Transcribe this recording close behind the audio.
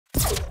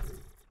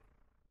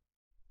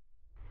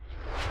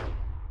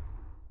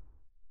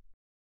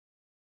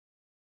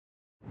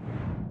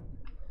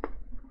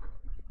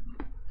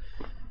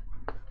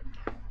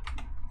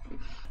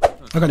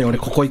あかりん俺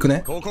ここ行く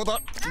ね。ここだ。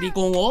離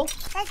婚を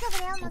大丈夫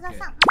だよ、マザー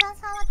さん。マザー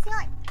さんは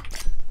強い。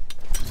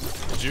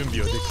準備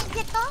はできた。ジ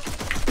ェット。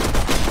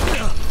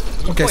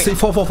オッケー、4、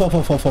4、4、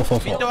4、4、4、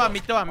4、ミッドは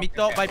ミッドはミッ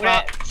ドバイパ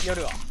ー。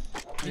夜は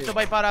ミッド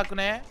バイパーラーク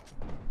ね。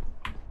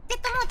ジェ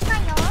ットもう近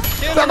いよ。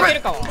10分いけ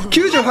るかも。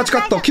98カ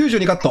ット、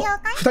92カット。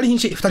2人瀕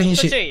死、2人瀕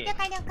死。注意。了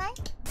解了解。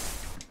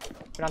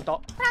プラン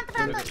ト。プラントプ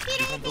ラント。ヒー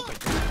ル入れて。ス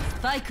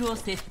パイクを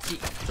設置。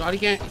ハリ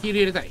ケーンヒール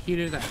入れたい。ヒー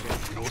ル入れたい。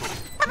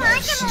多分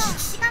相手も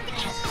時間的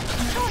に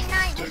そうい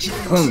ない。う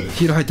ん、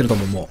ヒール入ってると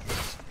思う、もう。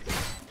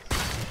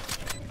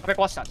壁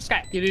壊した。近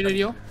い。ヒール入れる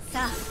よ。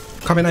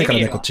壁ないから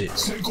ね、こっち。ナイ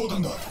ス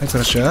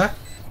ラッシュ。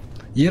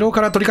イエロー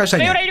から取り返したい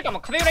ね。壁裏いるかも。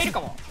壁裏いるか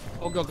も。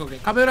オッケーオッケーオッケ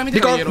ー。壁裏見て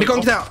リコン、リコ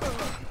ン来たよ。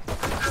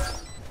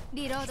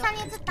リロード。下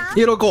に移った。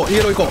イエロー行こう、イ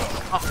エロー行こ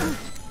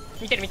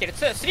見てる見てる。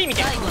2、3見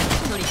てる。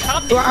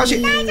う。うわ、惜し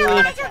い。大丈夫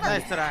大丈夫。ナ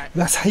イストライ。う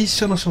わ、最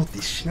初のショーティ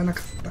ー死なな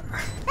かった。大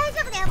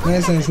丈夫だよ。ナ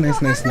イスナイスナイ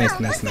スナイスナイ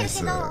スナイスナイ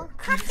ス。勝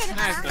ってる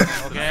から。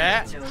オッケ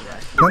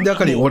ー。なんであ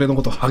かり俺の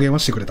こと励ま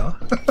してくれた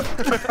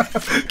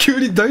急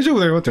に大丈夫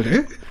だよって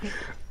ね。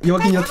弱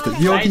気になってた。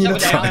弱気になっ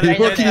てた。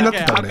弱気になっ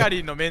てたあか俺。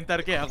りんのメンタ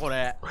ルケアこ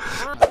れ。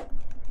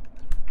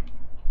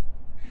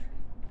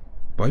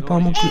バイパー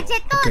も来る。ジェ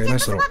ットオッケー、ナイ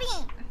ストロー。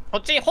こ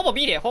っちほぼ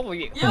B でほぼ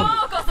B。ようこ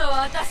そ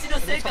私の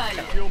世界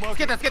へ。つ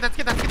けたつけたつ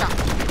けたつけた。い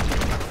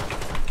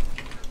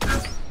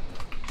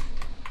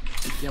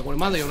やこれ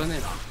まだ寄らね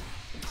え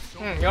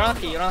な。寄らな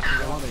くていい寄らなくてい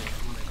い。まだいい。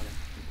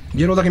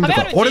イエローだけ見て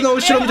こう。俺の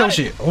後ろ見てほし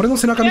い。俺の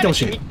背中見てほ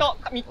しい。ミッド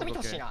見て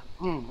ほしいな。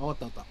うん、わ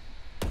かったわかっ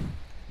た。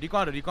リコ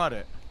ンあるリコンあ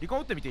る。リコン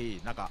打ってみてい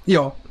い？なんか。いい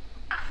よ。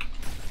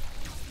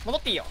戻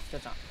っていいよ、きょ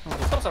うちゃん。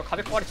そろそろ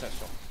壁壊れちゃうで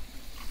しょ。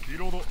リ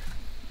ロード。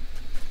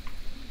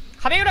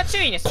壁裏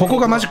注意ね。ここ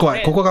がマジ怖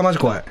い。ここがマジ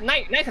怖い。ナ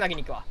イフ投げ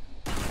に行くわ。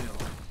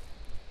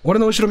俺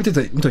の後ろ見とい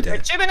て。中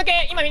部抜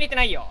け今見れて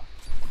ないよ。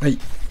はい。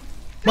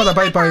まだ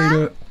バイパーい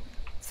る。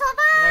そば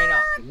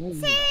ー。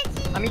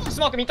政治。あ、ミッドス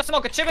モー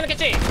ク中部抜け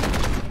注意。見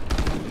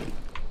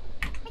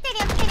てる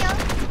よ見てるよ。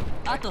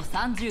あと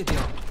30秒。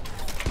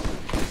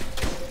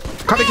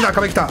壁来た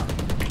壁来た。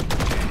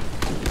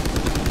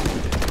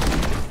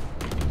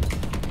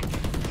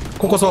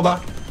ここ相場。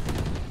プ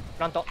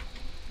ラント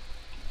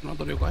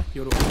了解。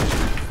夜。ス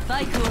パ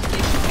イクを設置。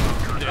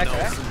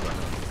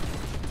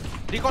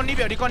リコン2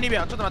秒リコン2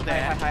秒ちょっと待って。は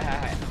い。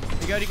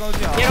いくよリコン打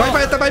つよ。バイパ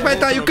ーやったバイパーやっ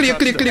た。ゆっくりゆっ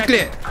くりゆっくりゆっくり。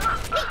見た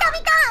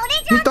オ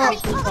レンジ見た。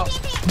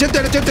ジェット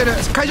やるジェットや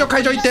る。会場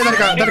行って誰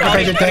か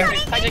会場行って。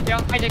会場行くよ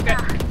会場行く。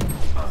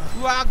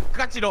うわ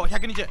ガチロ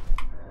120。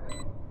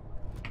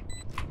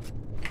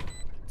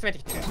詰めて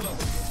きてる。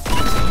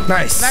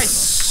ナイ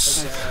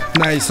ス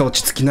ナイス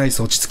落ち着きナイ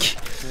ス落ち着き。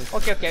オ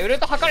ッケーオッケー。ウル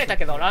ト測れた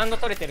けどラウンド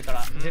取れてるか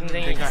ら全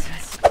然いい。ス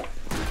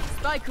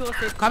パイクを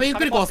設置。壁ゆっ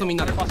くり壊すみん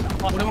なで。俺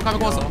も壁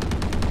壊す。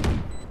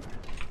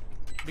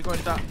リコン入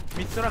れた。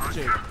ミッドラック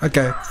注意。オッケ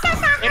ー。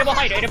エルボ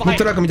入るエルボ入る。ミッ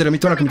ドラック見てるミ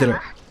ッドラック見てる。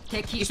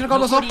敵。後ろから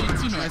どうぞ。残り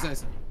1名。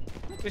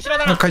後ろ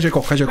だな。会場行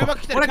こう会場行こう。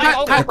俺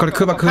これ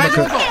空爆空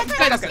爆。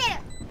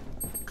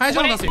会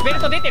場の出す。ベル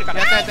ト出てるか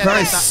ら。ナ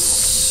イ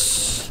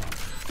ス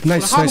ナ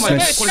イスナイスナ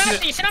イス。死ななく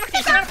ていい死ななくてい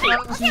い死ななくていい。ハ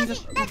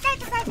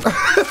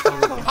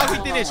ーフい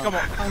ってねえしかも。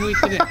ハーフいっ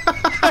てねえ。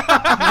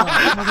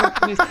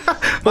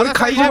俺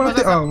会場もらっ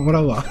てもら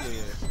うわ。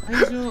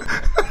会場。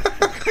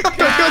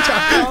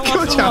き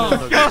ょうちゃん。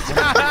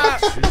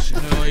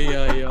い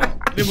や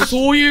でも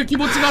そういう気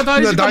持ちが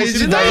大事かもし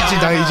れない。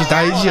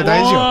大事よ。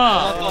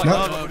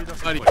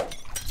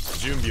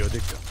準備は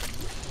できた。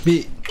 B。 B メ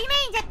イ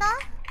ンジェット。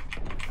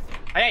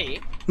早い？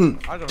うん。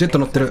ジェット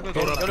乗ってる。これサ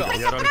プラ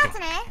ーツ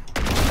ね。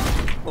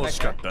惜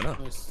しかったな。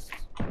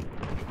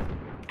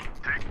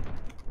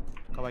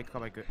カバ行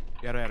く。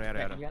やろう。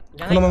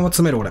このまま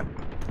詰める俺。ちょ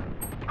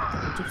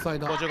っとサイ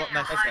ド。55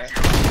ナイス。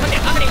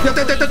やっ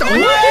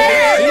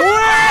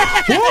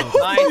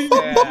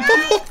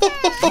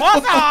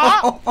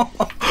た。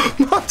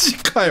マジ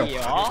かよ。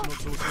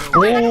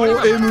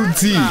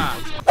OMG。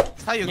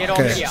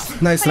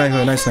ナイスナイフ。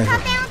カーテン落ち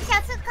ちゃ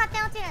うすぐカーテ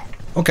ン落ちる。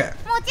オッケー。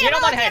イエロ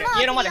ーまで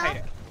入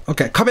る。オッ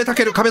ケー。壁た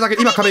ける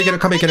今壁い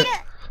ける。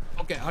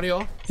オッケーある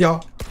よ。いや。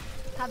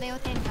壁を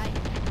展開。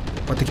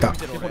待ってきた。こ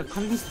れ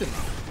完全捨てるな。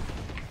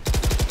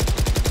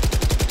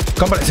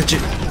頑張れ設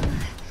置。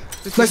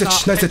ナイス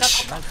設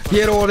置。イ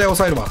エローで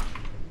抑えるわ。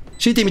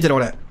CT 見てる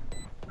俺。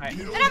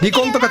リ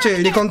コンとか注意。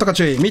ミ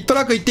ッド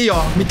ラック行っていいよ。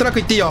フ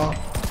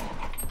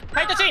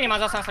ァイト注意にマ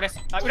ザーさんそれ。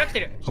あ裏来て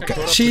る。オッケ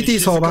ー。CT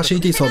相場ジ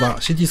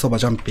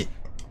ャンピ。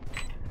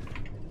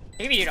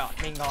エビリラ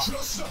メイン側。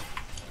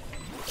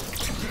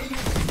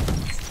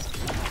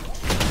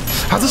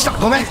外した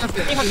ごめん。ピン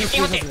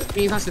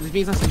刺し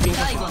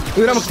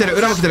てる。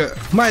裏も来てる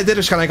前出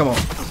るしかないかも。うわ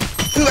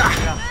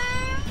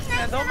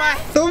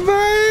ドンマ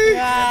イ。い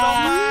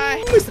やナ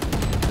イスよ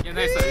く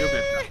やっ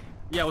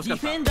た。いや惜しかっ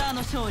た。ディフェンダー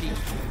の勝利。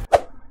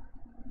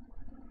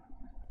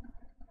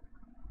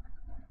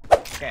オ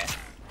ッケー。ちょ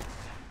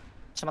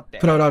っと待って。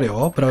プラウラある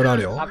よ。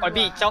あこれ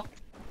B いっちゃおう。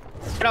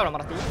プラウラも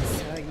らっていい？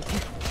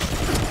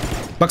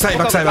バックサイ。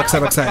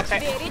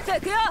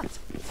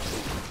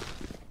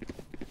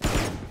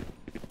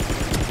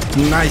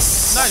ナイ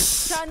ス。ナイ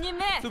ス。3人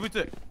目。つぶ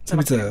つ。つ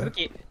ぶつ。待っ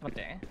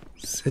て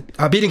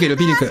あ、ビーリンクいる、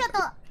ビーリンク。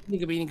ビ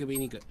ー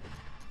ニク。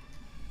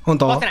ほん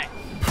と。回せない。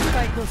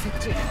最後の1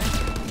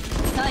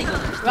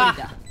人わ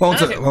だ。ワン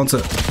ツー、ワンツー。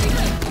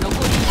残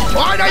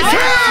おい、ナイスー。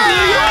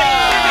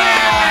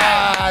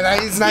ナイ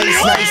ス、ナイ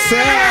ス、ナイス。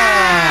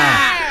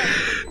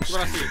素晴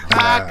らしい。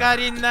あか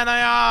りんなのよ。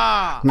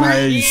ナ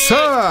イス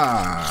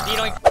ー。黄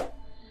色い。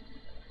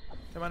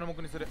手前の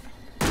木にする。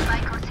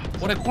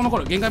俺ここ残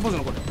る。限界ポーズ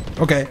残る。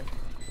オッケー。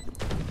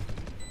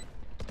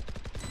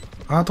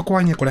アート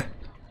怖いね、これ。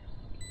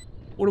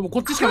俺もうこ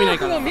っちしか見ない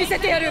から。見せ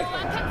てやる。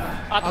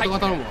アートが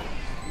頼むわ。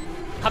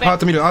アー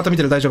ト見る、アート見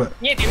てる、大丈夫。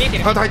見えてる見えて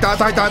る。アート入った、アー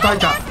ト入った、アート入っ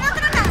た。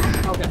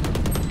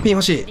ピン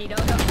欲しい。リロ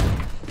ード。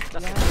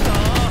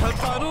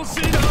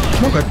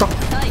なんかやった。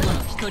最後の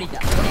1人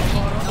だ。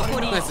残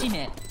り1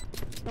名。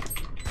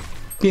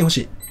ピン欲し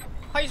い。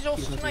排除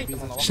しないと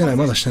思うの。してない、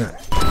まだしてない。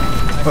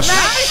よし。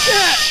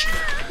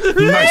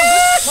ナイ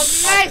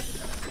ス。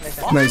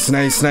ナイス、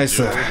ナイス、ナイ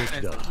ス。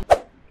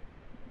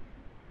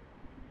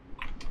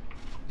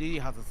 D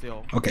外す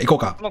よ。オッケー、行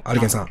こうか、アル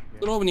ケンさん。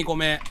スローブ2個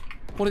目。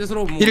これでス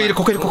ローブもいるいる、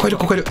ここいる、ここいる、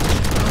ここいる。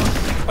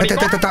あ、いたい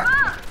たいたいた。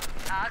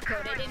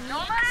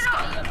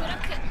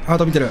アー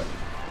ト見てる。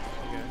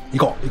行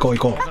こう、行こう、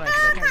行こう。バッカン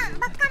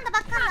だバ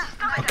ッカン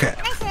だ。オッケー。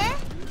ナイス。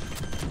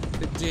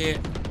設置。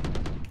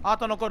アー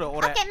ト残る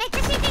俺。オッケー、めっち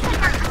ゃ CD 取れ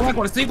た。ごめん、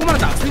これ吸い込まれ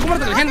たか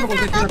ら変なとこ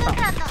ろに設置だっ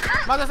た。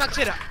まださ来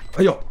てる。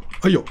あいよ、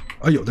あいよ、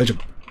あいよ、大丈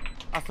夫。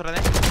あ、それね。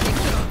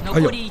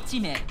残り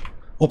1名。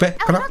オペ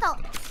かな。裏だ。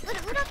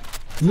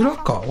裏。裏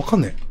か、わか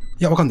んねえ。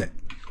いや、わかんねえ。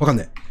わかん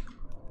ねえ。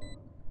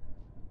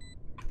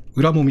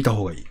裏も見た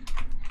方がいい。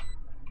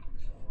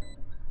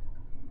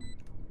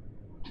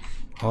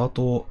ハー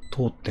ト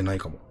通ってない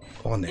かも。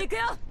わかんね行く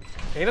よ。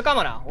ウェブカ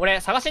メラ。俺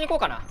探しに行こう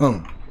かな。え。う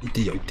ん。行って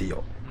いいよ、行っていい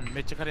よ。うん、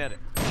めっちゃ金ある。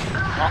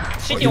あ、あ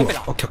CD オペ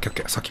だ。オッケーオッケーオッ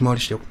ケー。先回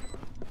りしてよ。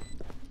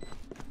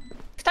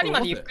 2人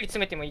までゆっくり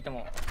詰めてもいいと思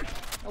う。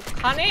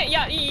金、い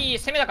や、いい、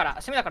攻めだから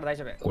大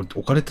丈夫。これ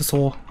置かれて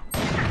そう。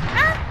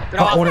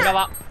裏は、俺裏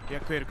は。いや、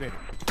食える食える。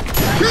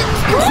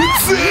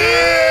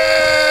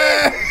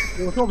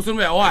勝負する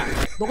めよ、おい。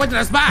どこ行ってん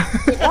だ、スパ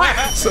おい。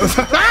そう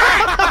そう。お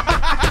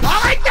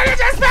い、行ってる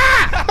じゃん、スパ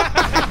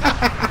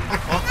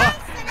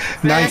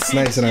ナイス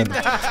ナイスナイス。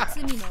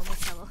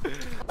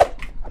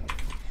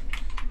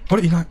あ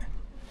れいない。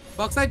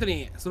バックサイト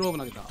にスローブ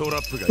投げた。トラ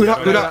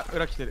ップが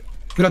裏来てる。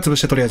裏潰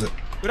してとりあえず。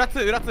裏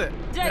2、裏2。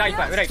裏いっ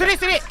ぱい、裏いっぱい。スリー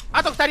スリー。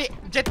あと2人。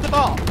ジェット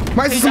と。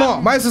前進も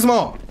う、前進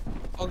も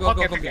オッケーオッ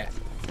ケーオッケ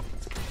ー。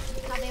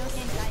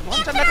ワ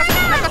ンちゃん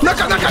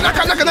中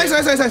中ナイスナ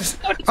イスナイスナイス。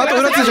あと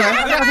裏2じゃ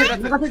ない。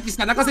中設置し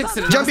た、中設置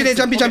する。ジャンピで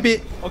ジャンピジャン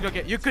ピ。オッケーオッケ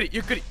ー。ゆっくり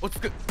ゆっくり落ち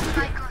着く。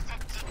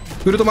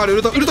ウルト回る、ウ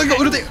ルト行こ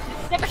う、ウルト。やっ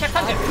ぱ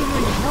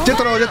130。ジェッ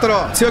トロー、ジェットロ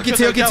ー。強気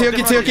強気強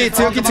気強気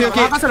強気強気。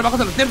任せる任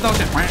せる、全部倒し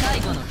てる。最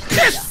後の1人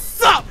だ。さ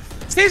あ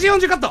ステージ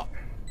40カット。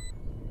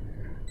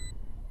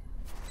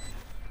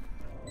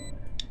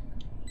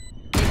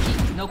敵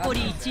残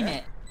り1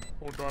名。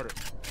本当ある。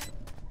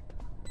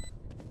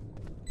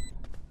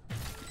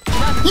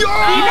よー。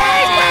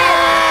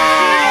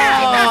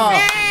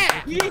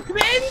リベンジ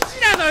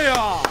なの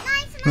よ。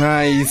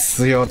ナイ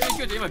スよ。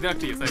今出なく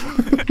ていいよ、最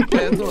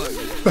後。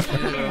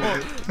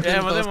い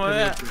や、もうでも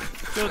ね、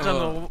きょうちゃん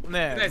の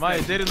ね、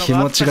前出るのが気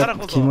持ちあったから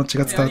こそ。が気持ち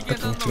が伝わった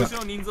気持ちが。後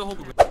ろ人数報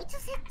告。一応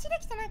設置で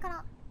きてないか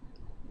ら。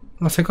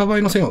まあセカバ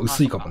イの線は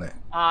薄いかもね。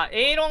あ、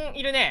エイロン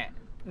いるね。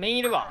メイン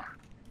いるわ。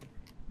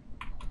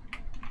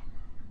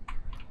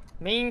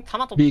メイン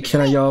弾取 B って来て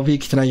ないよ、B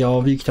来てない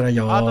よ、B 来てない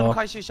よ。アートの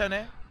回収しちゃう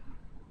ね。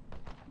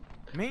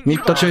ミ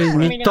ッド注意、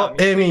ミッド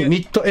A ミ、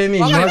ミッド A ミ、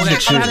マジで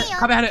注意。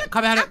壁張る、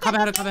壁張る、壁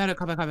張る、壁張る、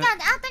壁張る。じゃあ、ア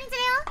ートにする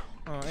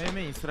よ。うん、A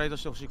メインスライド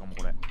してほしいかも、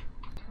これ。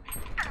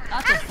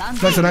あと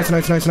30ナイスナ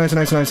イスナイスナイス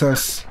ナイスナイスナイスナイ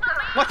ス。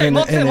持って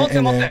持って持って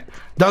持って。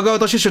ダグアウ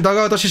トシュシュ、ダグ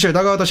アウトシュシュ、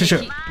ダグアウトシュシ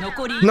ュ。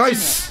残り1名。ナイ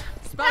ス。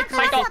スパイク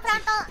最高。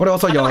俺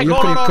遅いよ、ゆっ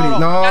くりゆっくり。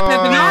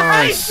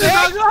ナイス。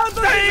ダグアウ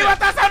トに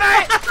渡さ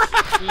ない。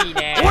いい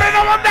ね。俺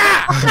のもんだ。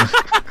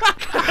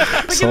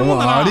そう、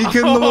ハリ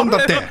ケーンのもんだ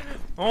って。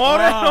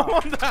俺のも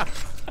んだ。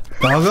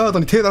ダグアウト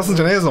に手出すん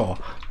じゃねえぞ。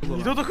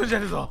二度と来るじゃ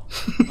ねえぞ。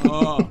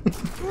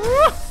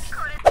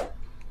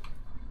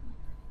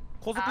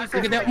高速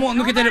抜けて、もう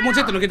抜けてる、もうジ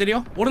ェット抜けてる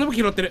よ。俺の武器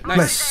拾ってる。ナ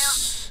ナイイス。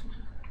ス。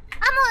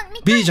あ、も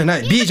う、B じゃな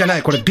い、B じゃな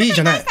い、これ B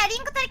じゃない。リン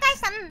ク取り返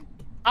した、うん。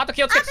あと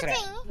気をつけてそれ。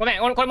ごめ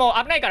ん、俺これも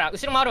う危ないから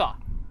後ろ回るわ。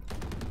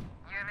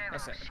ナイ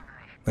ス。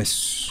ナイ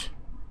ス。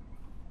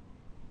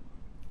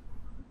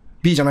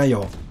B じゃない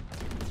よ。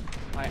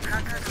はい。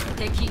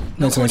敵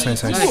ナイスナイスナイ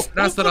スナイス。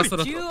ラストラスト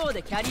ラス中央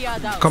でキャリア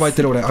ダウン。かばえ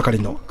てる俺、あかり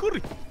んの。こ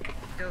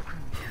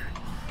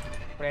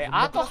れ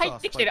アート入っ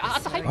てきてる。ア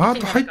ート入ってきてる。アー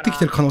ト入ってき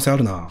てる可能性あ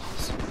るな。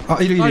あ、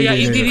いるいト。いや、る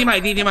いるいる。 DD 前、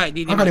DD 前、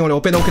DD 前。あかりん俺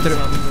オペで置けてる。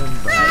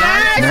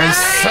ナイ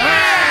ス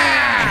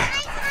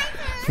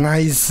ナ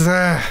イス。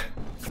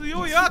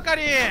強いよ、あか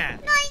りん。や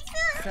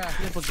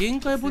っぱ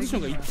限界ポジショ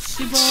ンが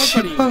一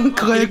一番番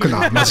輝く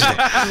な、マジで。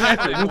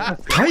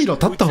退路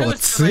立った方が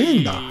強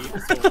いんだ。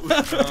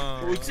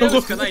打ち合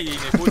うしかないね、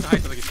こいつ入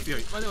った時強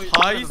い。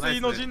排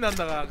水の陣なん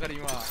だから、あかり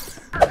んは。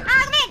あごめんツ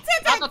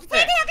ーフェイド110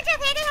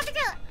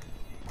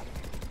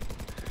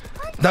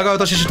ダグアウ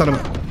トシッシュ頼む。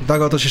ダ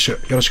グアウトシッシュ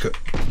よろしく。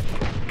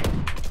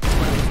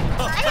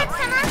ありがとうご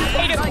ざい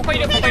ます。ここい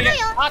るア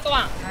ート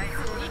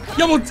1。い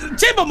やもうチ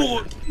ェンバーも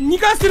う2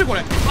回してるこれ。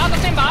アート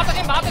チェンバー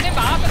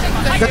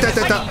やったやっ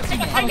たやった。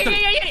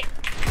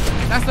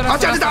ラストラ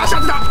スト。足当てた足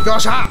当てた。よっ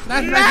しゃ。ナ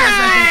イ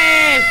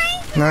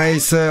スナイ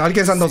ス。アリ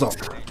ケンさんどうぞ。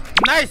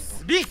ナイ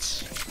スリー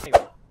チ。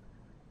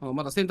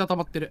まだセンター溜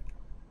まってる。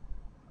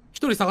1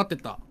人下がってっ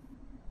た。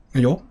い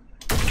いよ。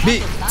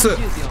B2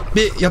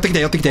 B やってき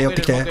て寄ってきて寄っ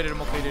てきて。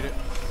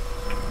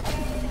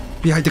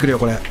B 入ってくるよ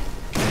これ。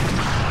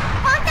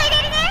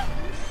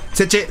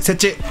設置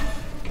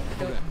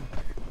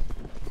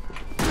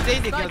全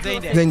員で行くよ全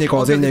員で。全員で行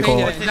こう全員で行こう。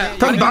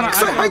多分バック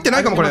ス入ってな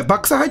いかもこれ。バッ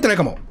クス入ってない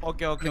かも。オッ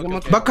ケーオッケーオ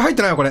ッケー。バック入っ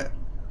てないよこれ。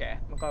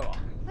向かうわ。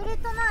ブルー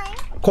トない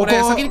ここ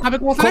先に壁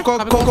壊すね。ここ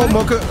木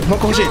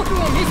欲しい。僕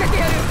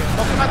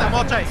まだ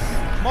もうちょい。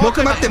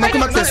木待って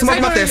スモ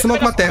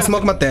ー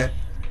ク待って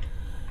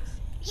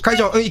解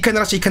除。一回鳴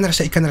らして吸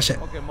い込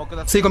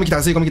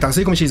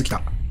みシーズ来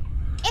た。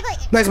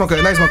ナイスモ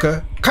ー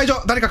ク解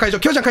除。誰か解除。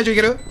きょうちゃん解除い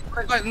ける？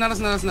鳴ら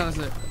す。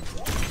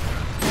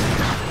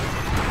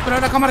プラ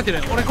イラ噛まれて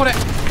る。俺これ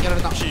やら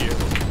れた。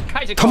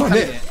たま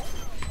ね。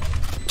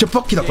じゃ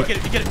バッキーだこれ。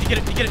いける。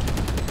負けた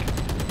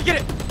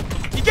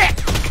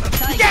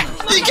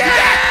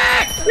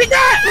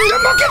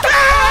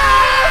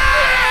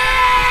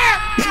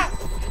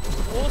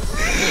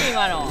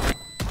今の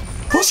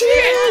欲しい。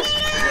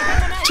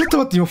ちょっと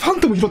待って今ファン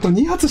トム拾ったの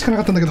2発しかな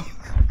かったんだけど。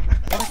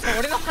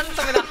俺のハント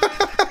ムだ。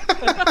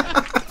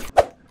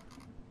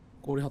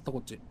氷張ったこ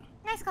っち。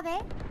ナイス壁ど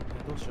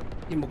うしよう。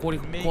今氷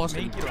壊し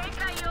てる。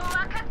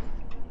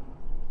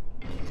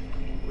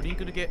リン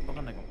ク抜けわ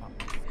かんないかも。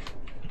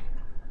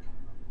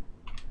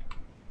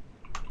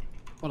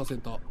まだセ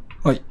ンター。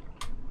はい。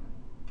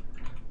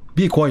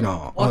B 怖い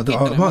な。ま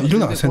あいる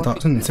なセンタ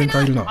ー。センタ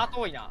ーいるな。あ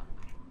遠いな。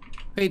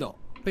フェイド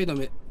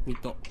ミ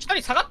ッド。一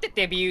人下がってっ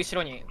て B 後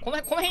ろに。この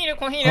辺いる。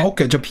あオッ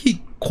ケー。じゃあ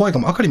B 怖いか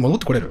も。あかり戻っ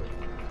てこれる。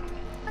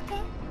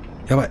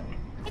やばい。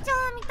一応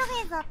ミッドフェ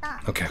ーズだった。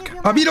オッケ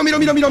ー。あ見ろ。ビ。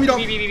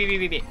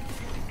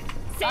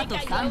あと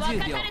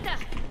30秒。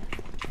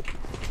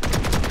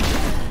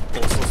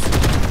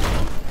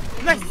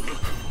ナイス。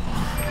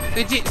ス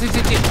イッチ。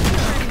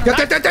やっ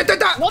た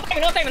ノ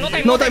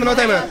ータイ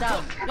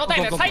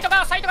ム。サイト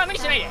が無理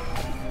しないで。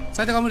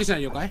サイトが無理しな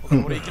い了解。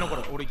俺生き残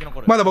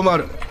る。まだボムあ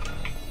る。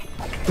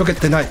避け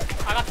てない。上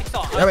がってき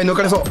そう。やばい抜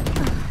かれそう。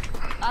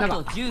あ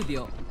と10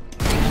秒。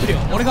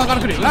俺が上が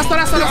る来る。ラスト。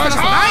ナイスだ。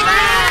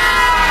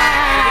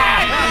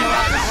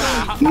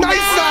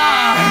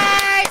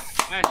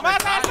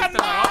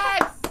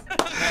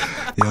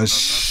よっ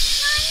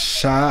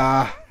し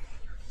ゃ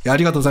ー。あ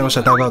りがとうございまし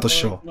たダグアウト師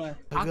匠。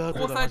発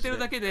行されてる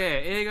だけ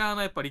で映画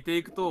のやっぱリテ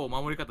イクと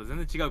守り方全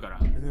然違うから。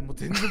もう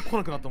全然来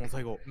なくなったもん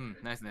最後。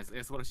ナイス。素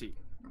晴らしい。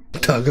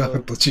ダグア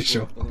ウト師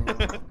匠。お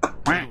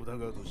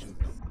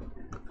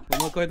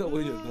前変えた方が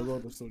いいじゃんダグア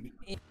ウトしそうに。